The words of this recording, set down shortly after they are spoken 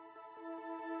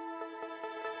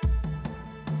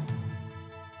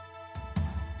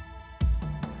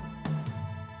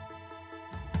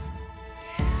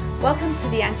Welcome to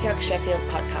the Antioch Sheffield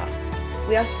podcast.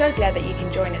 We are so glad that you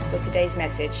can join us for today's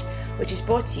message, which is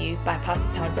brought to you by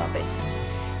Pastor Todd Roberts.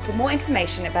 For more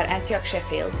information about Antioch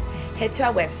Sheffield, head to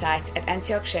our website at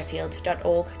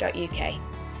antiochsheffield.org.uk.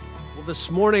 Well, this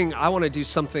morning, I want to do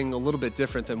something a little bit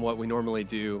different than what we normally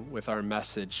do with our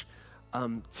message.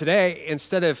 Today,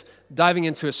 instead of diving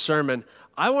into a sermon,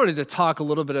 I wanted to talk a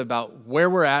little bit about where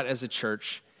we're at as a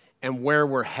church and where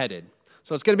we're headed.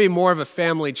 So it's going to be more of a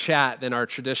family chat than our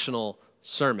traditional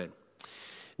sermon.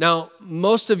 Now,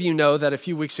 most of you know that a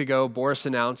few weeks ago, Boris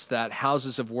announced that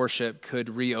houses of worship could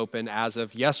reopen as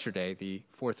of yesterday, the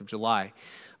 4th of July.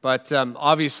 But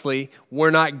obviously, we're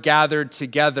not gathered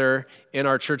together in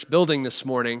our church building this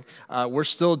morning. We're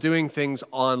still doing things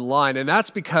online. And that's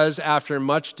because after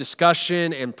much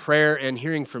discussion and prayer and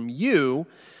hearing from you,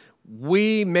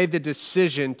 we made the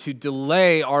decision to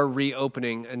delay our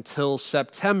reopening until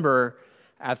September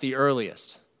at the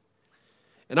earliest.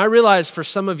 And I realize for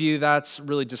some of you that's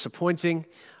really disappointing.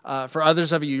 For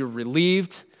others of you, you're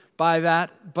relieved by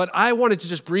that. But I wanted to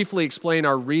just briefly explain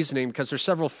our reasoning because there's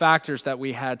several factors that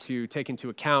we had to take into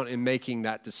account in making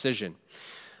that decision.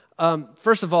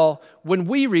 First of all, when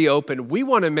we reopen, we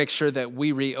want to make sure that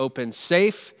we reopen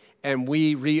safe and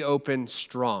we reopen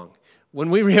strong. When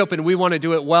we reopen, we want to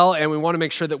do it well and we want to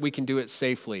make sure that we can do it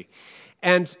safely.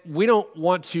 And we don't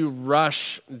want to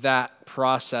rush that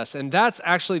process. And that's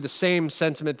actually the same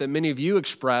sentiment that many of you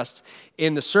expressed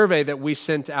in the survey that we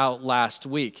sent out last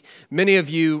week. Many of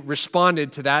you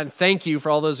responded to that, and thank you for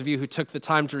all those of you who took the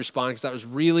time to respond, because that was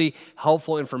really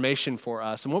helpful information for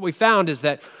us. And what we found is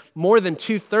that more than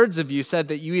 2/3 of you said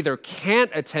that you either can't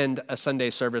attend a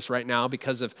Sunday service right now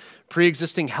because of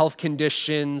pre-existing health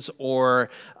conditions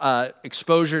or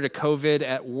exposure to COVID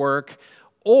at work,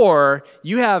 or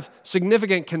you have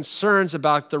significant concerns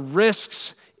about the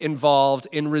risks involved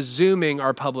in resuming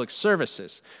our public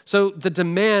services. So the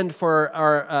demand for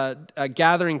our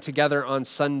gathering together on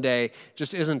Sunday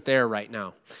just isn't there right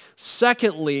now.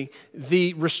 Secondly,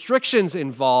 the restrictions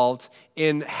involved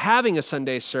in having a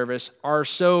Sunday service are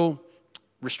so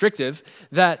restrictive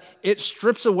that it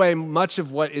strips away much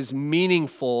of what is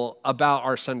meaningful about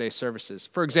our Sunday services.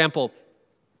 For example,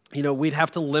 we'd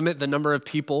have to limit the number of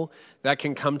people that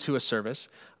can come to a service.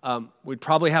 We'd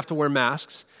probably have to wear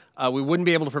masks. We wouldn't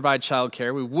be able to provide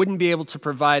childcare. We wouldn't be able to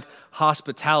provide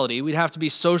hospitality. We'd have to be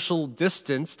social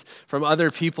distanced from other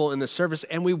people in the service,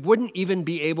 and we wouldn't even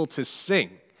be able to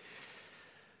sing.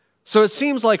 So it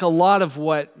seems like a lot of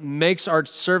what makes our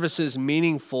services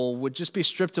meaningful would just be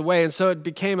stripped away. And so it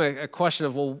became a question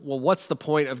of, well, what's the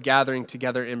point of gathering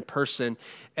together in person?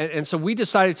 And so we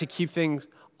decided to keep things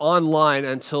online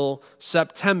until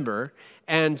September,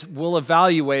 and we'll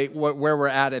evaluate where we're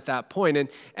at that point.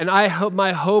 And I hope,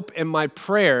 my hope and my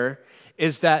prayer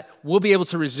is that we'll be able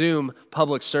to resume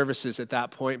public services at that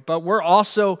point. But we're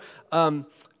also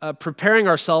preparing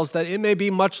ourselves that it may be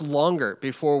much longer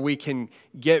before we can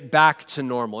get back to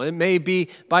normal. It may be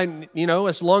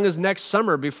as long as next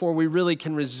summer before we really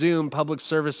can resume public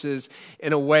services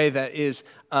in a way that is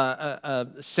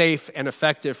safe and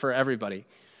effective for everybody.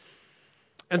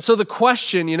 And so the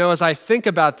question, as I think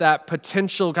about that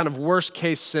potential kind of worst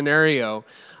case scenario,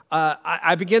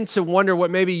 I begin to wonder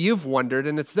what maybe you've wondered,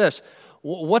 and it's this: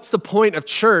 what's the point of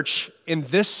church in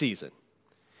this season?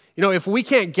 If we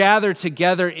can't gather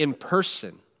together in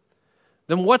person,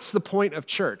 then what's the point of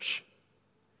church?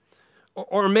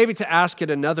 Or maybe to ask it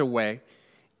another way,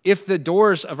 if the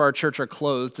doors of our church are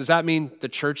closed, does that mean the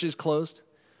church is closed?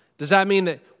 Does that mean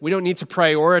that we don't need to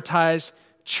prioritize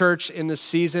church in this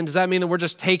season? Does that mean that we're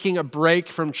just taking a break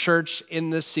from church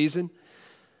in this season?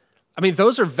 I mean,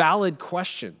 those are valid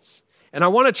questions. And I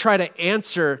want to try to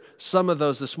answer some of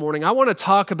those this morning. I want to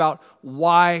talk about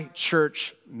why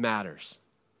church matters.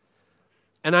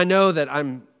 And I know that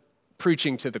I'm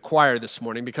preaching to the choir this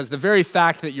morning because the very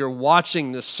fact that you're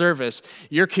watching this service,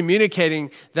 you're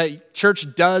communicating that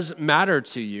church does matter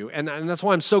to you. And that's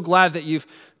why I'm so glad that you've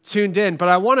tuned in. But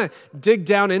I want to dig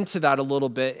down into that a little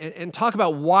bit and talk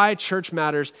about why church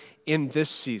matters in this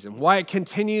season, why it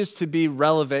continues to be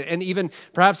relevant and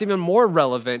perhaps even more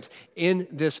relevant in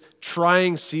this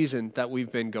trying season that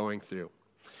we've been going through.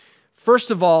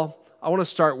 First of all, I want to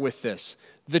start with this.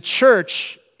 The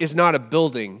church is not a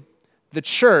building. The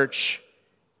church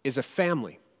is a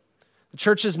family. The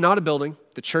church is not a building.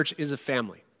 The church is a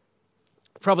family.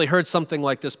 Probably heard something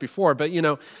like this before, but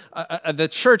the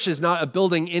church is not a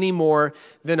building any more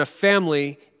than a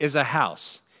family is a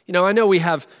house. I know we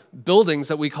have buildings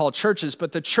that we call churches,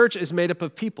 but the church is made up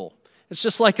of people. It's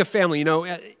just like a family.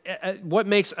 What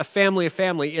makes a family?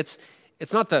 It's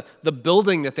not the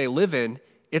building that they live in,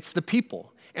 it's the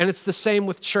people. And it's the same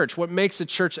with church. What makes a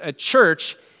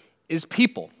church is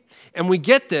people. And we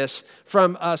get this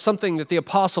from something that the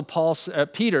Apostle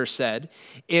Peter said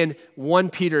in 1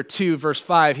 Peter 2, verse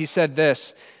 5. He said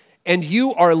this, "And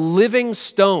you are living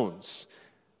stones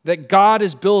that God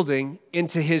is building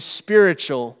into his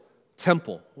spiritual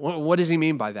temple." What does he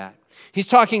mean by that? He's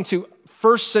talking to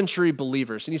first century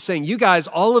believers, and he's saying, you guys,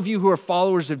 all of you who are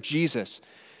followers of Jesus,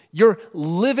 you're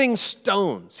living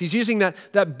stones. He's using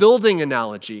that building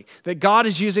analogy that God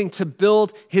is using to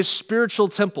build his spiritual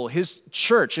temple, his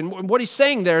church. And what he's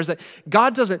saying there is that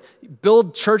God doesn't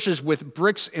build churches with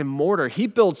bricks and mortar. He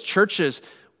builds churches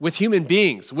with human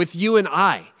beings, with you and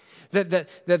I. That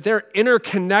they're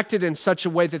interconnected in such a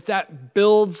way that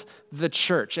builds the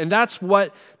church. And that's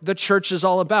what the church is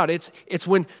all about. It's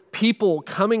when people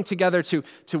coming together to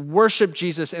worship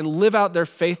Jesus and live out their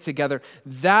faith together.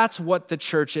 That's what the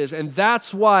church is. And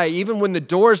that's why even when the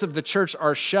doors of the church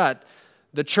are shut,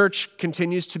 the church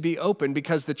continues to be open,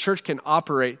 because the church can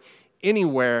operate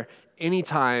anywhere,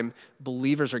 anytime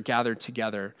believers are gathered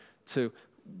together to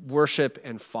worship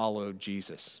and follow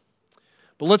Jesus.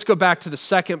 But let's go back to the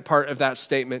second part of that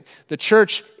statement. The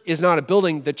church is not a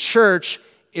building. The church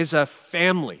is a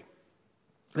family.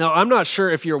 Now, I'm not sure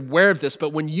if you're aware of this, but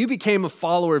when you became a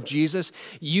follower of Jesus,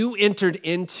 you entered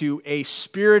into a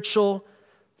spiritual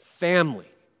family.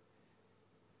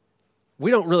 We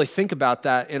don't really think about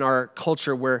that in our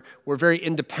culture, where we're very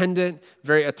independent,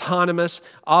 very autonomous.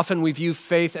 Often we view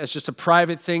faith as just a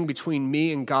private thing between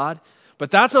me and God. But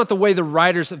that's not the way the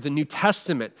writers of the New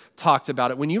Testament talked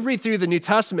about it. When you read through the New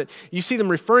Testament, you see them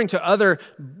referring to other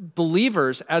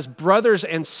believers as brothers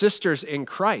and sisters in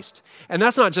Christ. And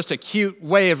that's not just a cute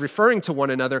way of referring to one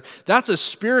another. That's a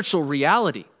spiritual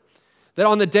reality. That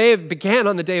on the day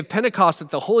of Pentecost,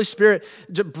 that the Holy Spirit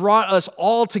brought us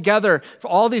all together, for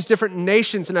all these different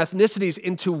nations and ethnicities,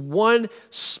 into one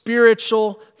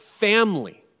spiritual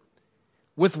family.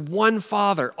 With one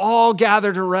Father, all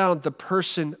gathered around the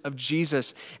person of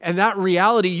Jesus. And that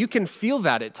reality, you can feel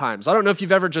that at times. I don't know if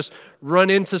you've ever just run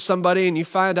into somebody and you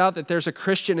find out that there's a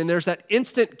Christian, and there's that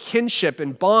instant kinship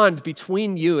and bond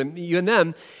between you and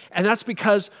them. And that's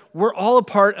because we're all a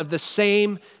part of the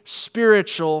same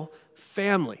spiritual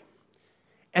family.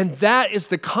 And that is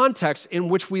the context in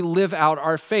which we live out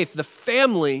our faith. The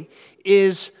family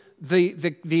is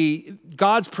the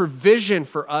God's provision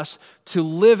for us to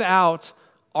live out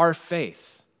our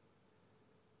faith.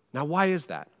 Now, why is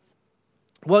that?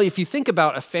 Well, if you think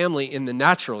about a family in the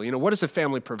natural, what does a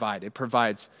family provide? It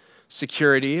provides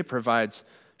security, it provides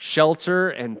shelter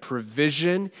and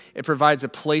provision, it provides a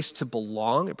place to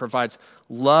belong, it provides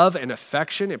love and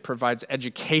affection, it provides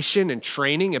education and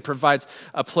training, it provides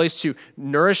a place to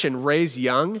nourish and raise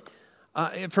young.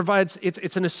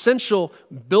 It's an essential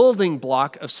building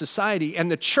block of society, and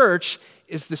the church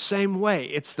is the same way.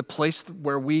 It's the place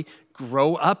where we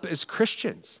grow up as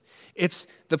Christians. It's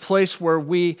the place where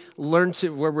we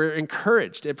where we're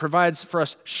encouraged. It provides for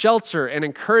us shelter and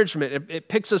encouragement. It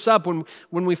picks us up when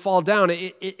we fall down.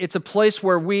 It's a place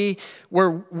where we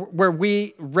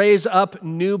raise up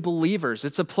new believers.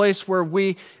 It's a place where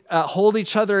we hold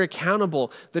each other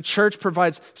accountable. The church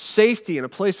provides safety and a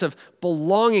place of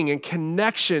belonging and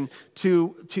connection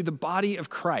to the body of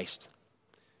Christ.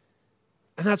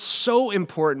 And that's so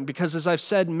important because, as I've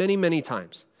said many, many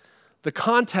times, the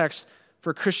context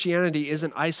for Christianity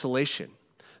isn't isolation.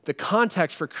 The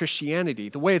context for Christianity,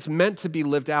 the way it's meant to be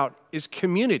lived out, is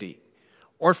community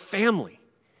or family.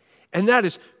 And that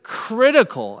is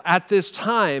critical at this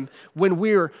time when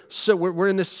we're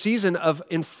in this season of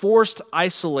enforced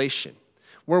isolation,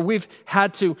 where we've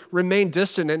had to remain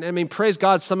distant. And praise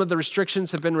God, some of the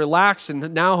restrictions have been relaxed,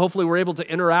 and now hopefully we're able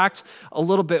to interact a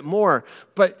little bit more.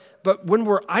 But when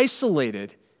we're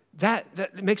isolated,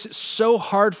 that makes it so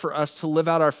hard for us to live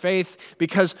out our faith,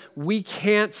 because we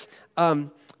can't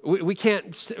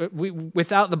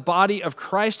without the body of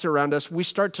Christ around us, we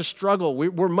start to struggle.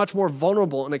 We're much more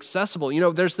vulnerable and accessible.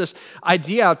 There's this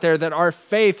idea out there that our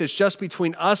faith is just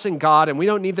between us and God, and we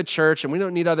don't need the church, and we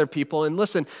don't need other people. And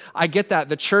listen, I get that.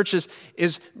 The church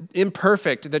is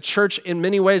imperfect. The church, in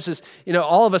many ways, is,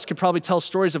 all of us could probably tell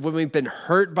stories of when we've been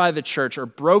hurt by the church or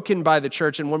broken by the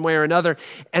church in one way or another.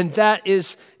 And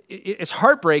it's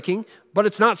heartbreaking, but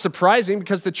it's not surprising,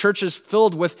 because the church is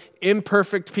filled with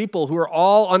imperfect people who are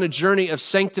all on a journey of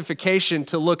sanctification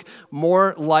to look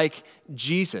more like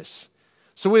Jesus.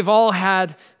 So we've all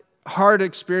had hard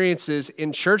experiences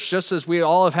in church, just as we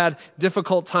all have had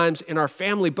difficult times in our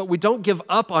family, but we don't give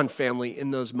up on family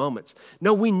in those moments.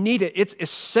 No, we need it. It's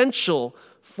essential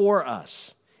for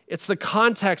us. It's the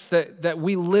context that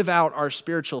we live out our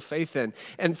spiritual faith in.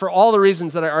 And for all the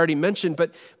reasons that I already mentioned,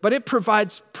 but it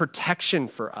provides protection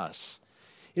for us.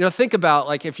 Think about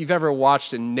like if you've ever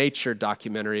watched a nature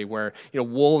documentary where,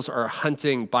 wolves are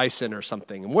hunting bison or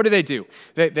something. And what do?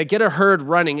 They get a herd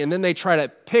running and then they try to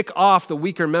pick off the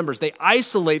weaker members. They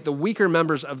isolate the weaker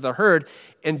members of the herd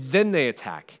and then they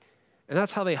attack. And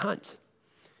that's how they hunt.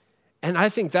 And I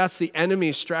think that's the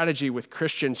enemy's strategy with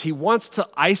Christians. He wants to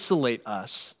isolate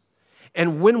us.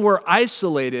 And when we're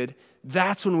isolated,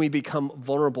 that's when we become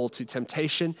vulnerable to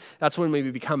temptation. That's when we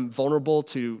become vulnerable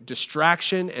to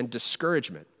distraction and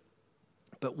discouragement.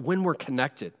 But when we're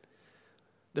connected,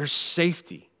 there's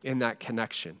safety in that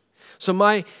connection. So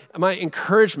my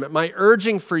encouragement, my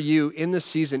urging for you in this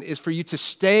season is for you to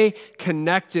stay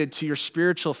connected to your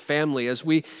spiritual family as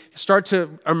we start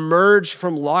to emerge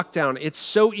from lockdown. It's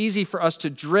so easy for us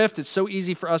to drift. It's so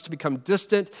easy for us to become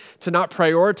distant, to not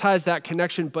prioritize that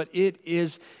connection, but it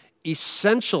is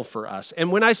essential for us.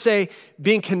 And when I say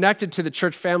being connected to the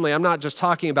church family, I'm not just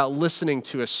talking about listening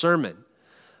to a sermon.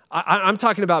 I'm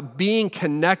talking about being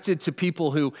connected to people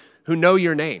who know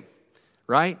your name,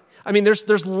 right? I mean,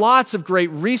 there's lots of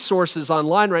great resources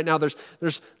online right now.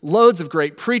 There's loads of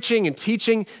great preaching and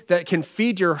teaching that can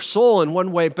feed your soul in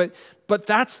one way, but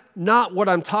that's not what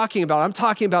I'm talking about. I'm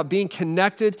talking about being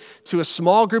connected to a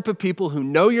small group of people who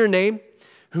know your name,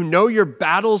 who know your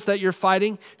battles that you're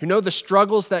fighting, who know the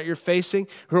struggles that you're facing,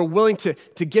 who are willing to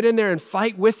get in there and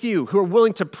fight with you, who are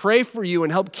willing to pray for you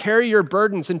and help carry your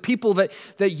burdens, and people that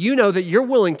you know that you're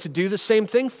willing to do the same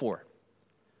thing for.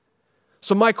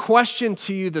 So my question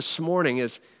to you this morning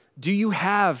is, do you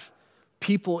have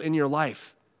people in your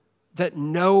life that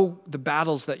know the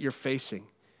battles that you're facing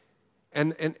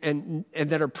and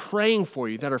that are praying for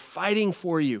you, that are fighting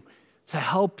for you to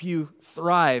help you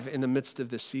thrive in the midst of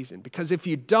this season? Because if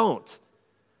you don't,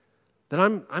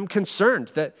 then I'm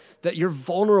concerned that you're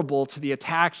vulnerable to the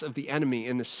attacks of the enemy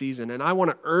in this season. And I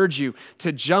want to urge you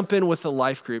to jump in with a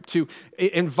life group, to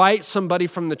invite somebody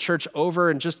from the church over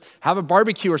and just have a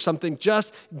barbecue or something.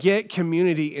 Just get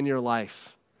community in your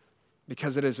life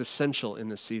because it is essential in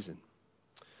this season.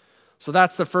 So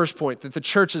that's the first point, that the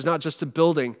church is not just a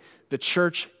building, the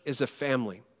church is a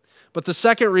family. But the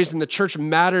second reason the church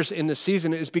matters in this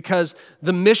season is because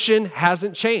the mission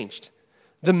hasn't changed.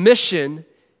 The mission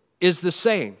is the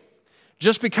same.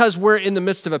 Just because we're in the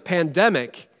midst of a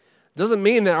pandemic doesn't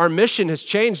mean that our mission has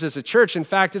changed as a church. In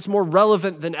fact, it's more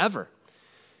relevant than ever.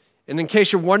 And in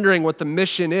case you're wondering what the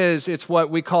mission is, it's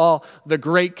what we call the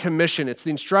Great Commission. It's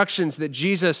the instructions that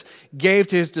Jesus gave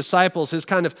to his disciples, his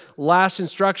kind of last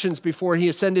instructions before he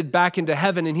ascended back into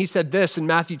heaven. And he said this in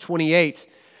Matthew 28,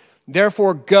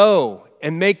 "Therefore go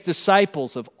and make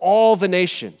disciples of all the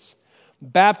nations,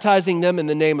 baptizing them in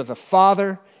the name of the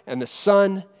Father and the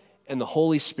Son and the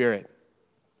Holy Spirit.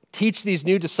 Teach these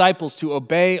new disciples to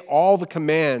obey all the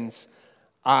commands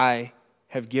I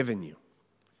have given you."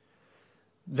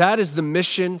 That is the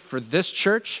mission for this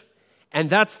church, and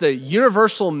that's the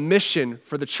universal mission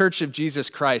for the Church of Jesus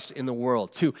Christ in the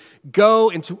world, to go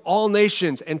into all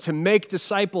nations and to make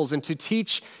disciples and to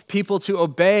teach people to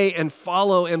obey and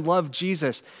follow and love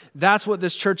Jesus. That's what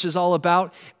this church is all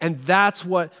about, and that's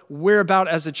what we're about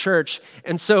as a church.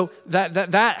 And so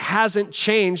that hasn't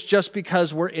changed just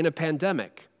because we're in a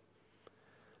pandemic.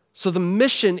 So the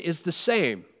mission is the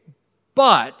same,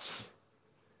 but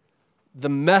the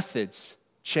methods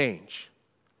change.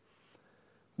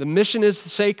 The mission is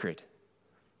sacred.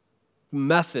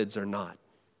 Methods are not.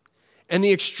 And the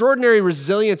extraordinary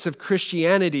resilience of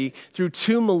Christianity through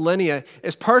 2 millennia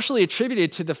is partially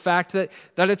attributed to the fact that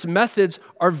its methods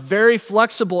are very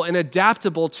flexible and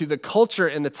adaptable to the culture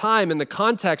and the time and the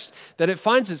context that it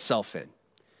finds itself in.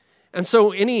 And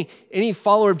so any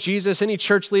follower of Jesus, any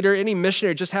church leader, any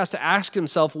missionary just has to ask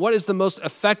himself, what is the most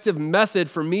effective method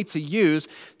for me to use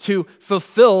to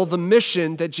fulfill the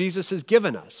mission that Jesus has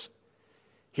given us?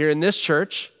 Here in this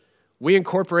church, we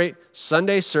incorporate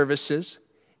Sunday services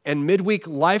and midweek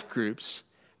life groups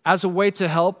as a way to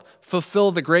help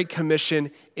fulfill the Great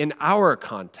Commission in our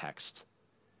context.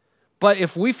 But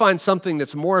if we find something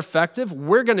that's more effective,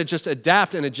 we're going to just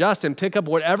adapt and adjust and pick up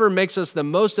whatever makes us the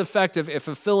most effective at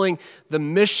fulfilling the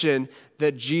mission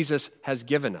that Jesus has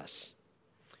given us.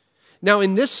 Now,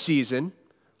 in this season,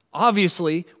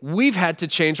 obviously, we've had to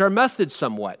change our methods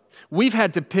somewhat. We've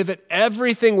had to pivot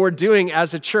everything we're doing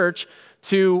as a church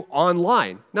to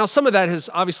online. Now, some of that has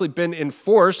obviously been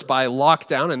enforced by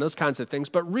lockdown and those kinds of things,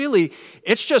 but really,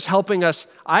 it's just helping us,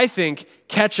 I think,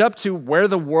 catch up to where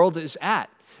the world is at.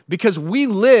 Because we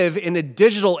live in a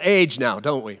digital age now,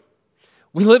 don't we?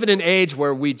 We live in an age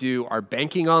where we do our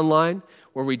banking online,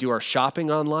 where we do our shopping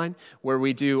online, where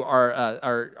we do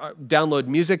our download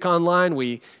music online,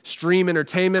 we stream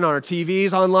entertainment on our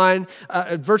TVs online.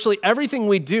 Virtually everything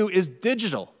we do is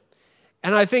digital.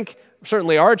 And I think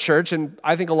certainly our church, and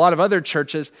I think a lot of other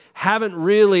churches, haven't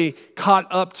really caught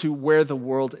up to where the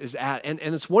world is at. And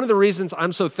it's one of the reasons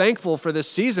I'm so thankful for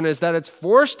this season is that it's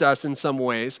forced us in some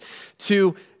ways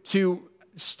to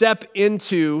step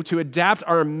into, to adapt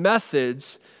our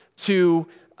methods to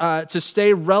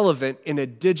stay relevant in a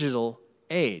digital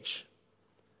age.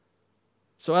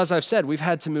 So as I've said, we've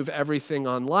had to move everything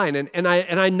online. And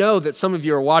I know that some of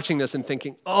you are watching this and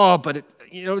thinking, oh, but it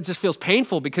just feels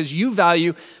painful because you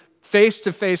value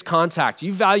face-to-face contact.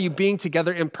 You value being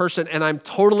together in person, and I'm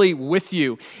totally with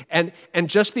you. And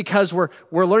just because we're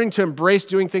learning to embrace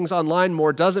doing things online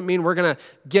more doesn't mean we're going to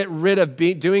get rid of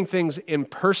doing things in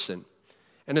person.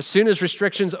 And as soon as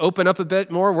restrictions open up a bit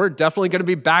more, we're definitely going to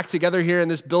be back together here in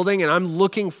this building, and I'm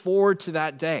looking forward to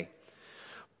that day.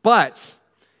 But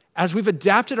as we've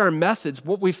adapted our methods,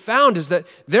 what we've found is that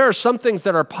there are some things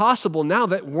that are possible now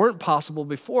that weren't possible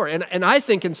before. And I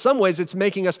think in some ways it's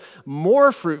making us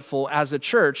more fruitful as a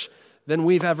church than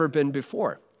we've ever been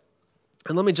before.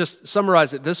 And let me just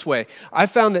summarize it this way. I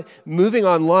found that moving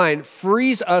online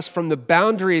frees us from the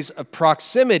boundaries of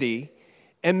proximity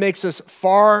and makes us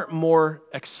far more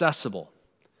accessible.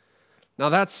 Now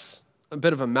that's a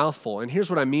bit of a mouthful, and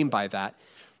here's what I mean by that.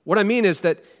 What I mean is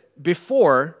that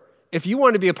before, if you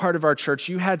wanted to be a part of our church,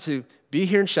 you had to be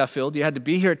here in Sheffield. You had to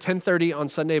be here at 10:30 on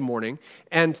Sunday morning.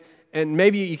 And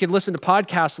maybe you could listen to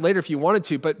podcasts later if you wanted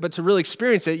to, but to really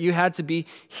experience it, you had to be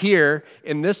here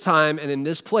in this time and in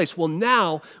this place. Well,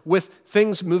 now, with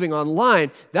things moving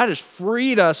online, that has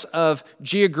freed us of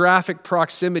geographic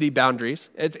proximity boundaries.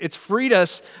 It's freed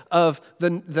us of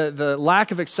the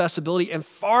lack of accessibility, and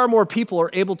far more people are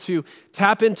able to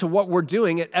tap into what we're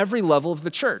doing at every level of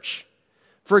the church.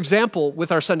 For example,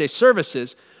 with our Sunday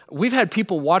services, we've had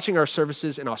people watching our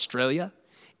services in Australia,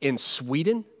 in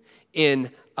Sweden,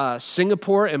 in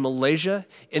Singapore and Malaysia,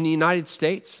 in the United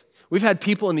States. We've had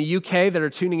people in the UK that are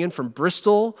tuning in from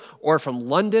Bristol or from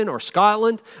London or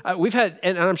Scotland. We've had,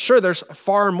 and I'm sure there's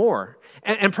far more.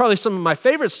 And probably some of my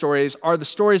favorite stories are the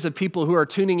stories of people who are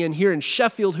tuning in here in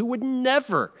Sheffield who would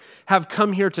never have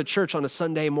come here to church on a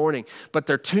Sunday morning, but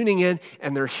they're tuning in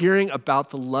and they're hearing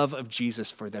about the love of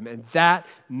Jesus for them. And that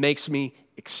makes me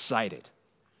excited.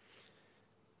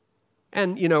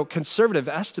 And, conservative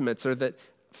estimates are that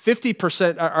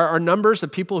 50%, our numbers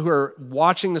of people who are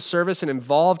watching the service and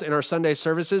involved in our Sunday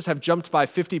services have jumped by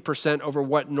 50% over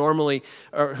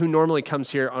who normally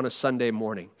comes here on a Sunday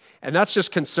morning. And that's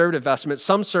just conservative estimates.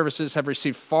 Some services have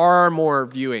received far more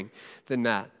viewing than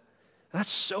that. That's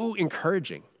so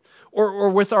encouraging. Or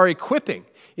with our equipping.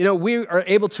 We are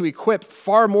able to equip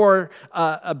far more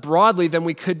broadly than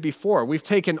we could before. We've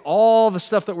taken all the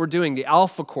stuff that we're doing, the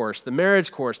Alpha course, the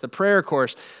marriage course, the prayer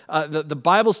course, the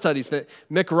Bible studies that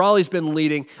Mick Raleigh's been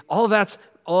leading, all of that's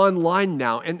online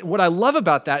now. And what I love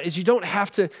about that is you don't have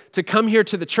to come here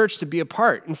to the church to be a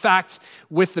part. In fact,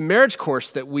 with the marriage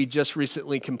course that we just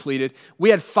recently completed, we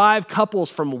had 5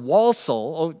 couples from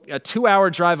Walsall, a 2-hour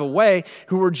drive away,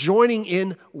 who were joining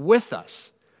in with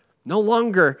us. No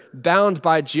longer bound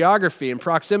by geography and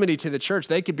proximity to the church.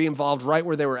 They could be involved right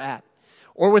where they were at.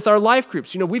 Or with our life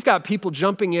groups. We've got people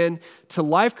jumping in to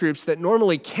life groups that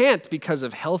normally can't because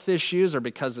of health issues or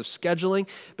because of scheduling,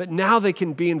 but now they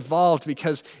can be involved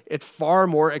because it's far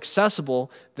more accessible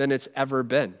than it's ever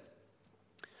been.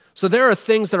 So there are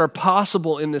things that are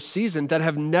possible in this season that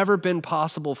have never been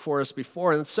possible for us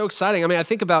before, and it's so exciting. I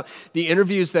think about the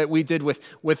interviews that we did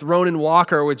with Ronan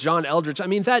Walker or with John Eldridge.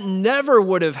 That never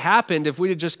would have happened if we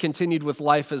had just continued with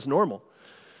life as normal.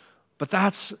 But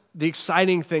that's the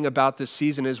exciting thing about this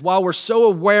season is while we're so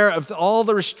aware of all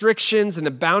the restrictions and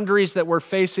the boundaries that we're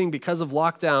facing because of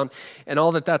lockdown and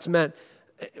all that that's meant,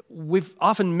 we've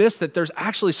often missed that there's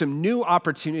actually some new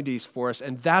opportunities for us,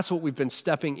 and that's what we've been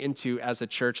stepping into as a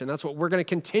church, and that's what we're going to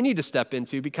continue to step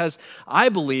into because I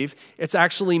believe it's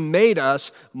actually made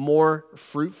us more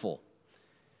fruitful.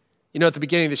 At the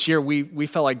beginning of this year, we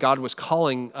felt like God was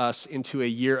calling us into a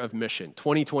year of mission.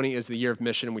 2020 is the year of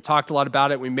mission, and we talked a lot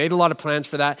about it. We made a lot of plans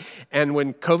for that, and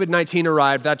when COVID-19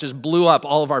 arrived, that just blew up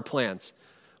all of our plans.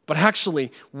 But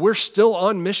actually, we're still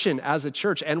on mission as a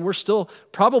church, and we're still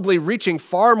probably reaching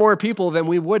far more people than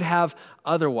we would have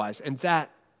otherwise, and that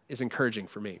is encouraging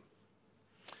for me.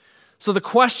 So the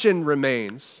question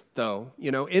remains, though,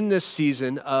 in this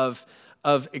season of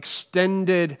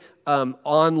extended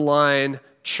online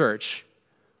church,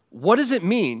 what does it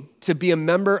mean to be a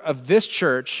member of this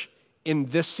church in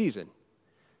this season?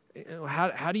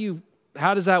 How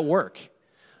does that work?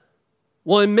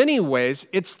 Well, in many ways,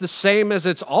 it's the same as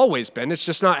it's always been. It's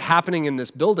just not happening in this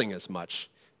building as much.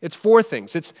 It's 4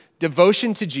 things. It's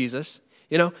devotion to Jesus,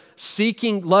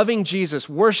 seeking, loving Jesus,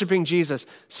 worshiping Jesus,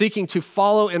 seeking to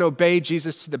follow and obey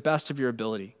Jesus to the best of your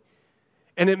ability.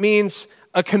 And it means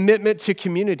a commitment to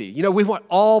community. We want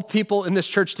all people in this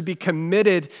church to be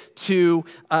committed to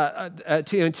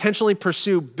intentionally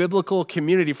pursue biblical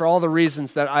community for all the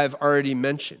reasons that I've already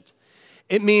mentioned.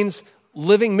 It means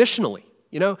living missionally.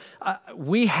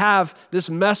 We have this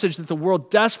message that the world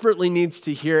desperately needs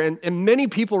to hear, and many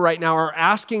people right now are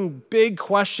asking big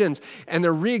questions, and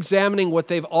they're re-examining what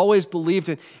they've always believed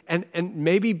in, and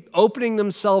maybe opening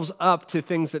themselves up to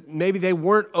things that maybe they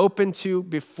weren't open to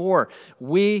before.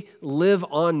 We live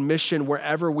on mission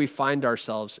wherever we find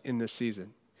ourselves in this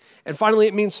season. And finally,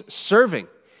 it means serving.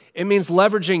 It means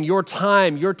leveraging your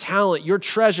time, your talent, your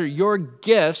treasure, your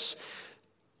gifts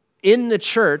in the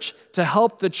church to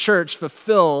help the church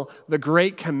fulfill the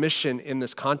Great Commission in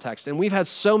this context. And we've had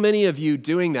so many of you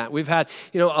doing that. We've had,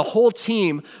 a whole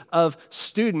team of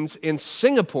students in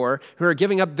Singapore who are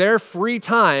giving up their free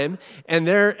time and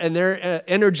their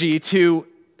energy to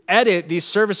edit these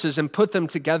services and put them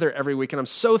together every week, and I'm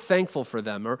so thankful for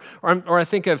them. Or I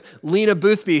think of Lena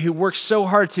Boothby, who works so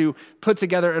hard to put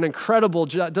together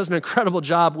does an incredible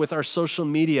job with our social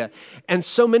media. And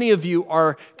so many of you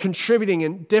are contributing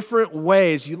in different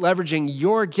ways, leveraging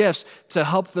your gifts to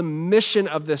help the mission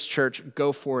of this church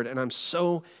go forward, and I'm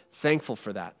so thankful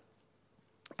for that.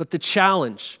 But the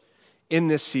challenge in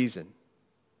this season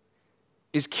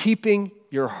is keeping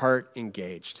your heart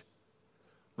engaged,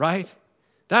 right?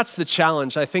 That's the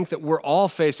challenge I think that we're all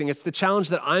facing. It's the challenge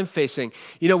that I'm facing.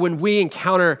 When we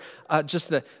encounter just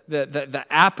the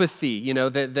apathy,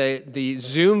 the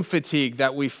Zoom fatigue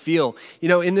that we feel,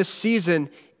 in this season,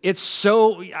 it's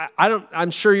so, I'm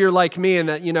sure you're like me in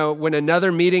that, when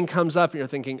another meeting comes up, you're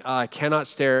thinking, I cannot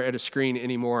stare at a screen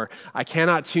anymore. I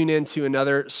cannot tune into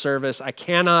another service. I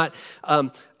cannot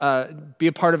be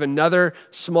a part of another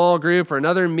small group or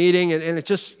another meeting. And it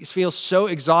just feels so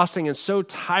exhausting and so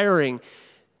tiring.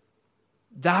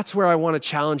 That's where I want to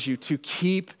challenge you to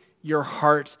keep your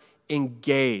heart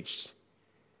engaged.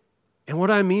 And what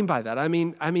do I mean by that? I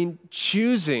mean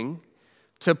choosing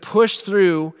to push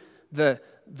through the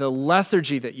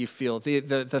lethargy that you feel,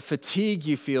 the fatigue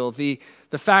you feel, the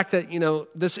fact that,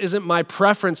 this isn't my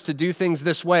preference to do things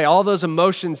this way, all those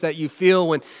emotions that you feel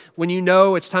when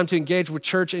it's time to engage with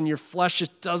church and your flesh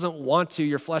just doesn't want to,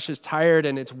 your flesh is tired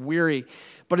and it's weary.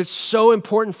 But it's so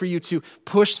important for you to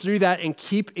push through that and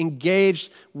keep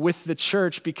engaged with the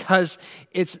church, because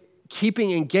it's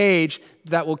keeping engaged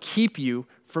that will keep you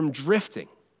from drifting.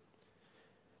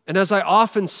 And as I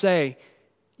often say,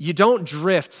 you don't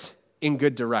drift in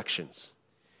good directions.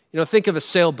 Think of a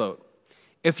sailboat.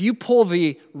 If you pull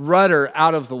the rudder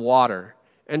out of the water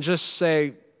and just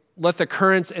say, let the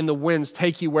currents and the winds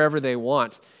take you wherever they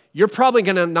want, you're probably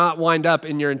going to not wind up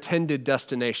in your intended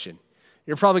destination.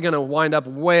 You're probably going to wind up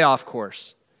way off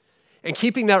course. And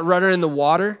keeping that rudder in the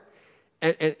water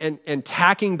and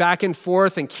tacking back and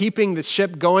forth and keeping the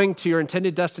ship going to your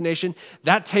intended destination,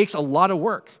 that takes a lot of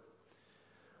work.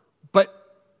 But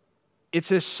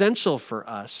it's essential for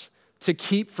us to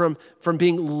keep from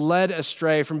being led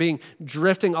astray, from being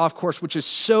drifting off course, which is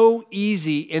so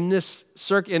easy in this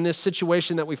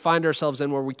situation that we find ourselves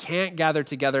in where we can't gather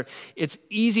together. It's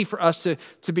easy for us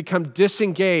to become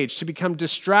disengaged, to become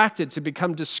distracted, to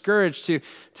become discouraged,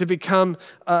 to become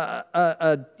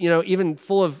even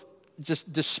full of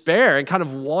just despair and kind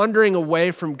of wandering away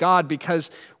from God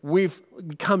because we've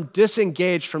become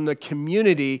disengaged from the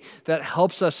community that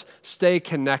helps us stay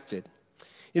connected.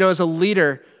 As a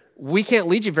leader, we can't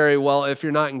lead you very well if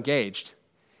you're not engaged.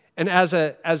 And as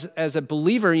a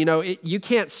believer, you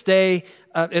can't stay,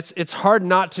 it's hard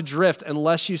not to drift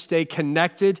unless you stay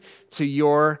connected to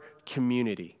your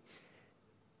community.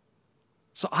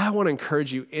 So I want to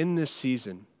encourage you in this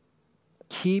season,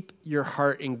 keep your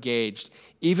heart engaged,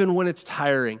 even when it's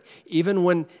tiring, even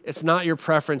when it's not your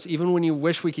preference, even when you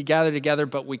wish we could gather together,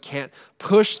 but we can't.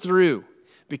 Push through,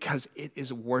 because it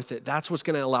is worth it. That's what's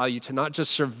going to allow you to not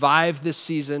just survive this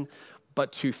season,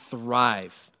 but to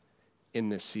thrive in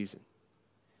this season.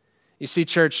 You see,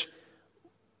 church,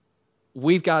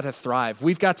 we've got to thrive.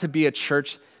 We've got to be a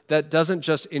church that doesn't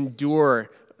just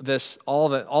endure this, all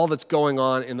that's going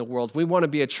on in the world. We want to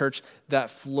be a church that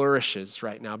flourishes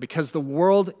right now, because the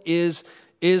world is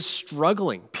is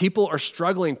struggling. People are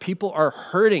struggling. People are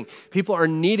hurting. People are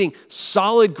needing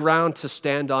solid ground to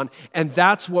stand on, and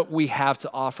that's what we have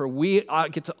to offer. We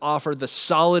get to offer the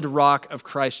solid rock of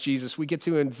Christ Jesus. We get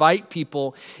to invite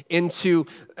people into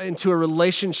a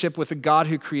relationship with the God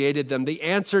who created them, the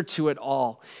answer to it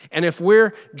all. And if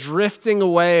we're drifting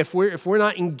away, if we're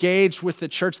not engaged with the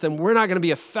church, then we're not going to be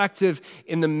effective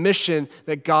in the mission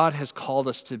that God has called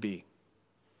us to be.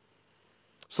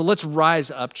 So let's rise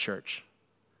up, church.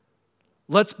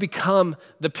 Let's become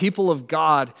the people of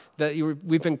God that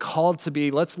we've been called to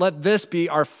be. Let's let this be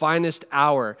our finest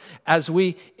hour as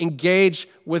we engage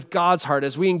with God's heart,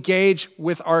 as we engage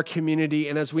with our community,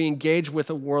 and as we engage with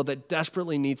a world that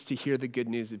desperately needs to hear the good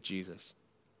news of Jesus.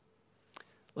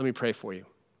 Let me pray for you.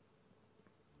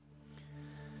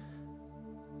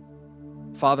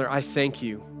 Father, I thank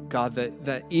you, God,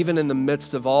 that even in the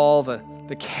midst of all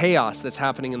the chaos that's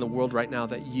happening in the world right now,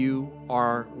 that you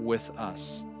are with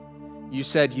us. You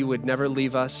said you would never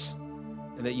leave us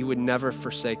and that you would never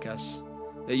forsake us,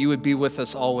 that you would be with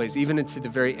us always, even into the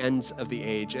very ends of the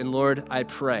age. And Lord, I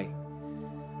pray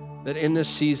that in this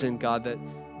season, God,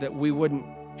 that we wouldn't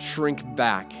shrink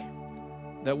back,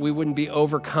 that we wouldn't be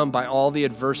overcome by all the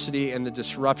adversity and the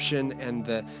disruption and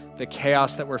the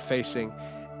chaos that we're facing,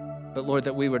 but Lord,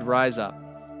 that we would rise up,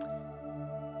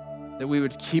 that we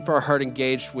would keep our heart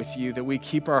engaged with you, that we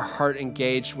keep our heart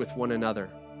engaged with one another.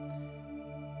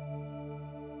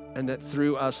 And that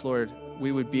through us, Lord,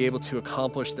 we would be able to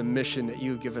accomplish the mission that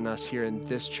you've given us here in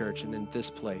this church and in this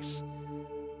place,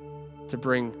 to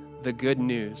bring the good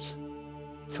news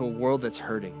to a world that's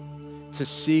hurting, to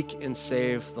seek and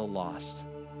save the lost,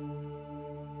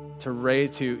 to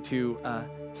raise, to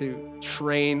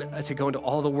train, to go into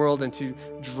all the world and to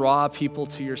draw people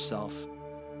to yourself.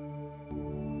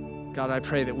 God, I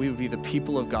pray that we would be the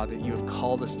people of God that you have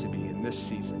called us to be in this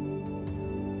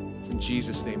season. It's in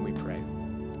Jesus' name we pray.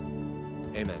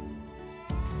 Amen.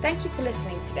 Thank you for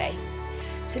listening today.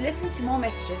 To listen to more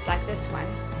messages like this one,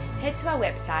 head to our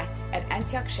website at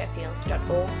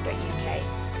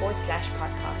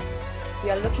antiochsheffield.org.uk/podcast.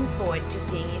 We are looking forward to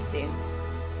seeing you soon.